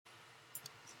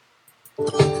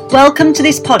Welcome to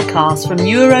this podcast from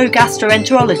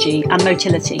Neurogastroenterology and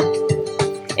Motility.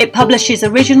 It publishes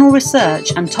original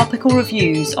research and topical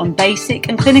reviews on basic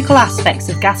and clinical aspects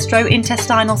of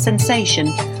gastrointestinal sensation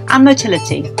and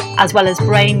motility, as well as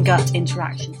brain-gut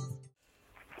interactions.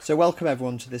 So welcome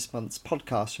everyone to this month's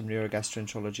podcast from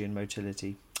Neurogastroenterology and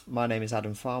Motility. My name is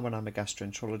Adam Farmer and I'm a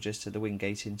gastroenterologist at the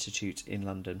Wingate Institute in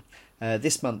London.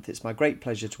 This month it's my great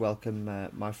pleasure to welcome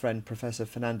my friend Professor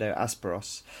Fernando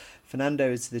Asparos.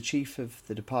 Fernando is the Chief of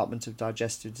the Department of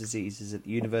Digestive Diseases at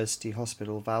the University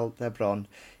Hospital Vall d'Hebron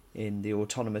in the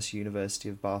Autonomous University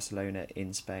of Barcelona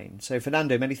in Spain. So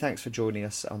Fernando, many thanks for joining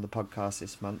us on the podcast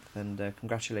this month, and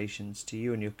congratulations to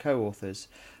you and your co-authors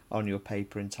on your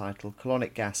paper entitled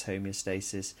Colonic Gas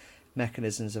Homeostasis,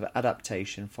 Mechanisms of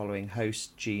Adaptation Following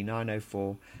Host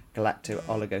G904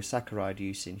 Galacto-Oligosaccharide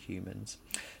Use in Humans.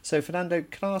 So Fernando,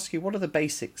 can I ask you, what are the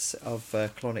basics of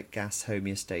colonic gas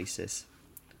homeostasis?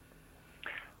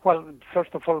 Well,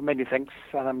 first of all, many thanks.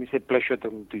 It's a pleasure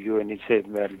to you, and it's a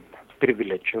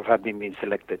privilege of having been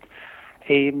selected.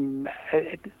 The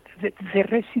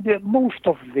residue, most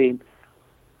of the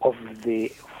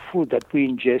food that we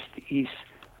ingest is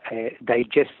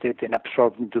digested and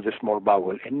absorbed into the small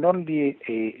bowel, and only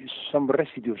some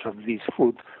residues of this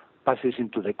food passes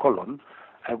into the colon,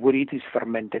 where it is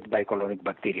fermented by colonic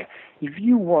bacteria. If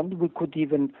you want, we could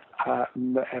even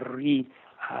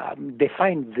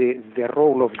define the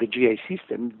role of the GI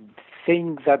system,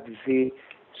 saying that the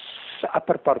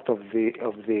upper part of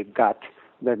the gut,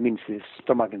 that means the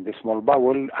stomach and the small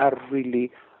bowel, are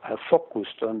really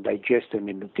focused on digestion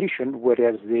and nutrition,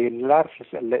 whereas the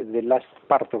last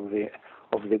part of the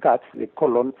gut, the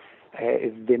colon,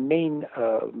 the main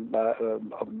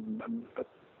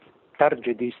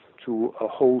target is to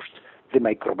host the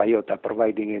microbiota,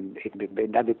 providing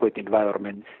an adequate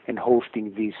environment and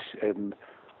hosting this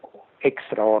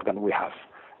extra organ we have.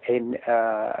 And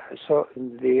so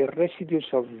the residues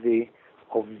of the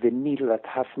meal that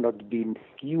have not been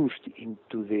used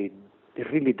into the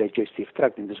really digestive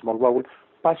tract in the small bowel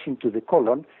pass into the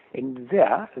colon, and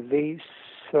there they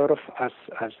serve as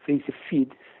they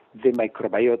feed the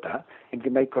microbiota, and the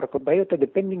microbiota,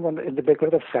 depending on the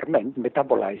microbiota ferment,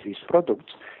 metabolize these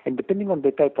products, and depending on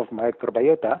the type of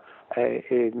microbiota,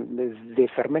 the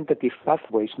fermentative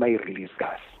pathways may release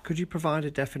gas. Could you provide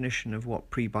a definition of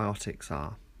what prebiotics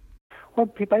are? Well,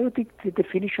 prebiotic, the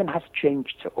definition has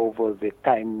changed over the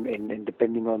time, and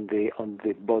depending on the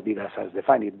body that has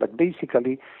defined it. But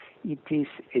basically, it is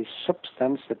a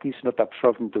substance that is not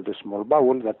absorbed into the small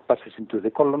bowel, that passes into the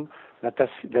colon, that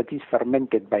is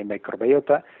fermented by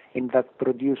microbiota, and that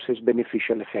produces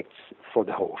beneficial effects for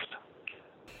the host.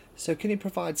 So can you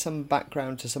provide some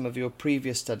background to some of your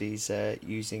previous studies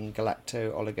using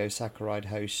galacto-oligosaccharide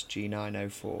host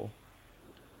G904?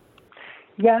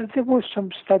 Yeah, there were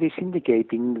some studies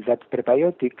indicating that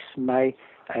prebiotics might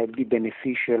be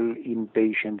beneficial in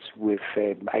patients with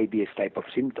IBS type of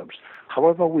symptoms.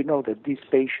 However, we know that these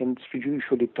patients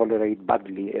usually tolerate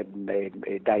badly a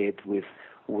diet with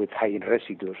high in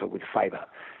residues or with fiber.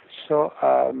 So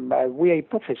we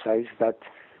hypothesize that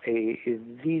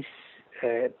these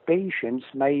patients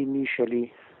may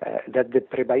initially, that the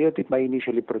prebiotic may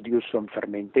initially produce some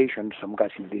fermentation, some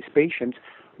gas in these patients,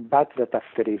 but that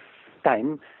after a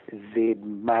time, the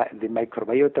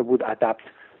microbiota would adapt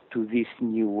to this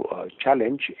new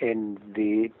challenge, and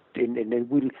they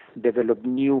will develop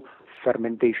new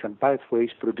fermentation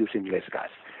pathways producing less gas.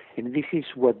 And this is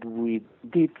what we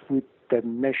did with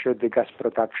measure the gas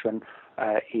production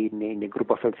in a group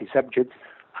of healthy subjects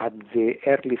at the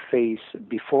early phase,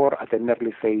 at an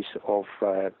early phase of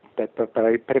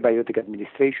prebiotic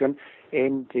administration,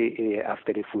 and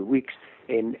after a few weeks.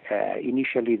 And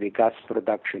initially the gas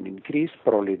production increased,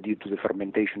 probably due to the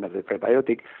fermentation of the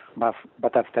prebiotic,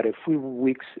 but after a few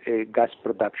weeks, gas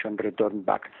production returned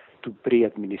back to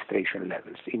pre-administration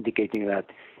levels, indicating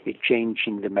that a change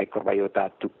in the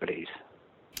microbiota took place.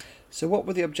 So what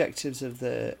were the objectives of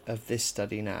this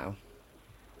study now?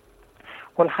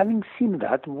 Well, having seen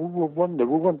that, we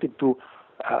wanted to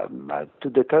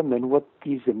determine what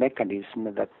is the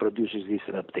mechanism that produces this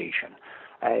adaptation.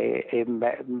 The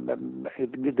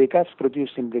gas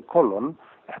produced in the colon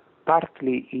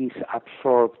partly is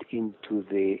absorbed into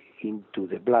the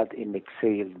blood and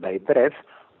exhaled by breath.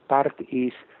 Part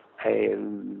is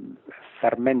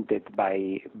fermented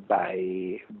by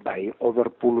other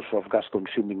pools of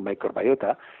gas-consuming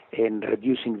microbiota and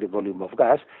reducing the volume of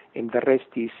gas, and the rest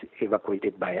is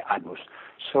evacuated by anus.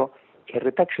 So a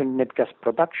reduction in net gas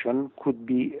production could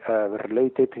be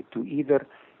related to either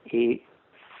a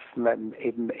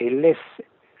less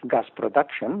gas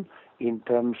production in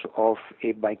terms of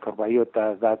a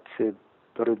microbiota that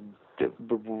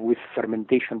with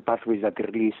fermentation pathways that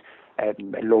release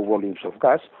low volumes of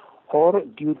gas, or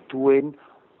due to an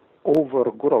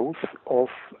overgrowth of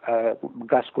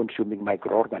gas-consuming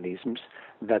microorganisms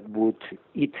that would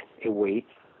eat away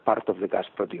part of the gas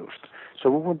produced. So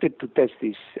we wanted to test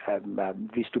these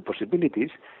two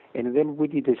possibilities, and then we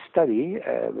did a study.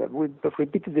 We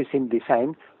repeated the same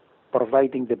design,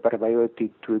 providing the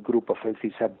prebiotic to a group of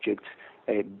healthy subjects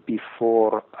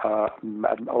before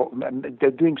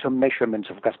doing some measurements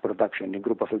of gas production in a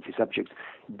group of healthy subjects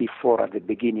before, at the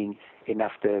beginning, and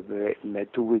after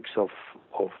 2 weeks of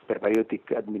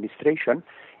prebiotic administration.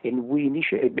 And we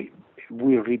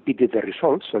repeated the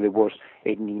results, so there was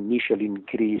an initial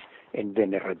increase and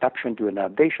then a reduction to an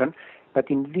adaptation. But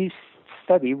in this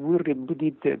study, we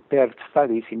did paired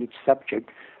studies in each subject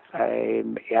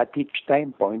at each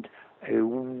time point,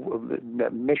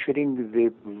 measuring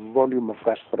the volume of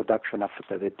gas production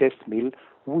after the test meal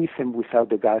with and without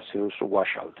the gaseous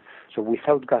washout. So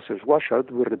without gaseous washout,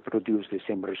 we reproduce the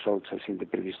same results as in the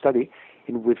previous study.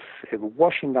 And with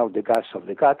washing out the gas of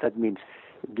the gut, that means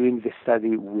doing the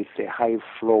study with a high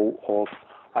flow of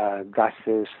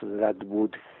gases that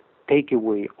would take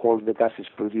away all the gases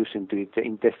produced into the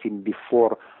intestine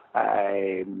before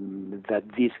that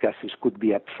these gases could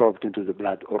be absorbed into the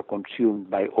blood or consumed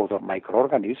by other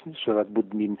microorganisms. So that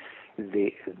would mean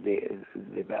the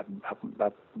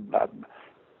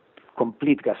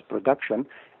complete gas production.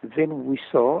 Then we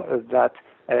saw that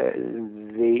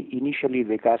initially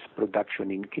the gas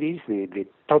production increased, the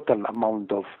total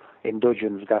amount of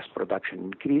endogenous gas production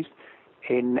increased,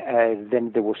 and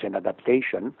then there was an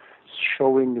adaptation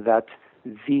showing that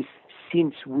this,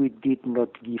 since we did not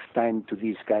give time to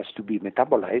this gas to be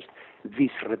metabolized,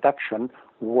 this reduction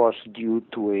was due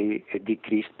to a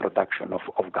decreased production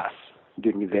of gas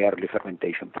during the early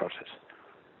fermentation process.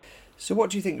 So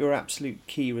what do you think your absolute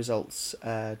key results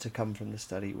to come from the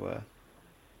study were?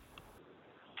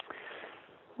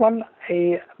 Well,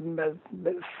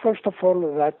 first of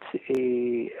all, that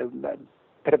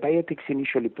prebiotics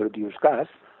initially produce gas,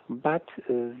 but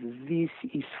this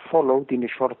is followed in a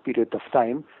short period of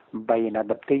time by an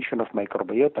adaptation of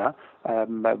microbiota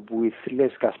with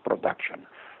less gas production.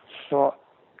 So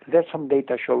there's some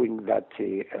data showing that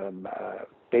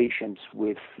patients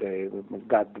with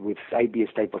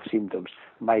IBS type of symptoms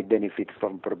might benefit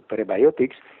from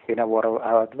prebiotics, and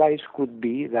our advice could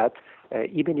be that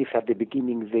even if at the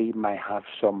beginning they might have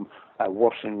some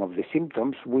worsening of the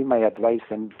symptoms, we might advise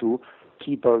them to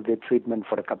keep all the treatment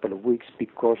for a couple of weeks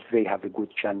because they have a good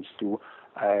chance to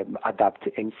adapt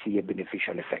and see a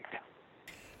beneficial effect.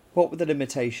 What were the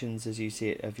limitations, as you see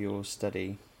it, of your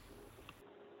study?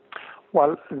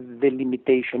 Well, the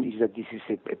limitation is that this is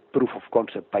a proof of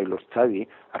concept pilot study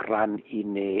run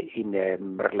in a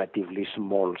relatively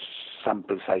small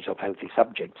sample size of healthy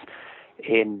subjects.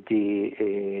 And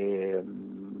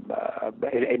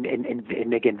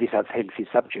again, these are healthy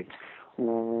subjects.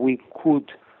 We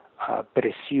could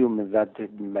presume that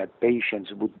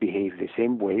patients would behave the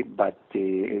same way, but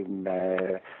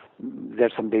there's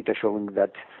some data showing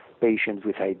that patients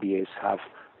with IBS have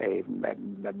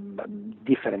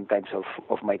different types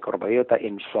of microbiota,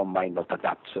 and some might not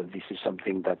adapt. So this is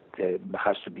something that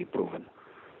has to be proven.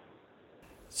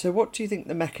 So what do you think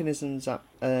the mechanisms that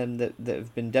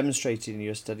have been demonstrated in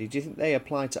your study, do you think they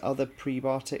apply to other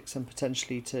prebiotics and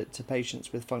potentially to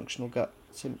patients with functional gut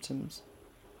symptoms?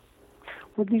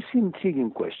 Well, this is an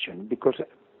intriguing question because,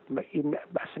 as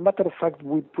a matter of fact,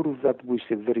 we proved that with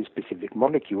a very specific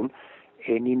molecule,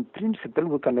 and in principle,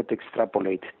 we cannot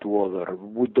extrapolate to other.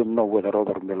 We don't know whether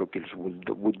other molecules would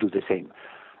do the same.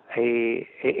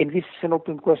 And this is an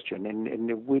open question,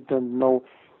 and we don't know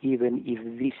even if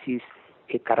this is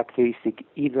a characteristic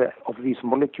either of this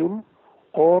molecule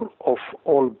or of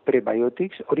all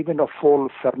prebiotics or even of all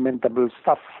fermentable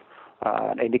stuff.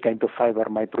 Any kind of fiber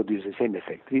might produce the same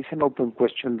effect. This is an open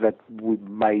question that we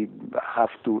might have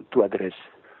to address.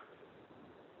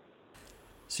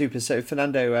 Super. So,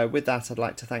 Fernando, with that, I'd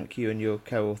like to thank you and your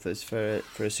co-authors for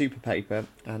a super paper,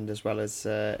 and as well as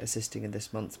assisting in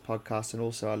this month's podcast, and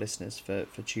also our listeners for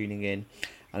tuning in.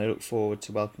 And I look forward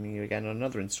to welcoming you again on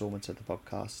another instalment of the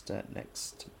podcast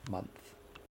next month.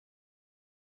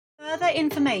 Further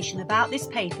information about this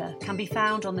paper can be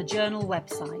found on the journal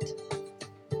website.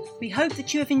 We hope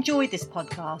that you have enjoyed this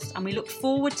podcast, and we look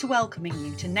forward to welcoming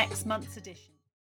you to next month's edition.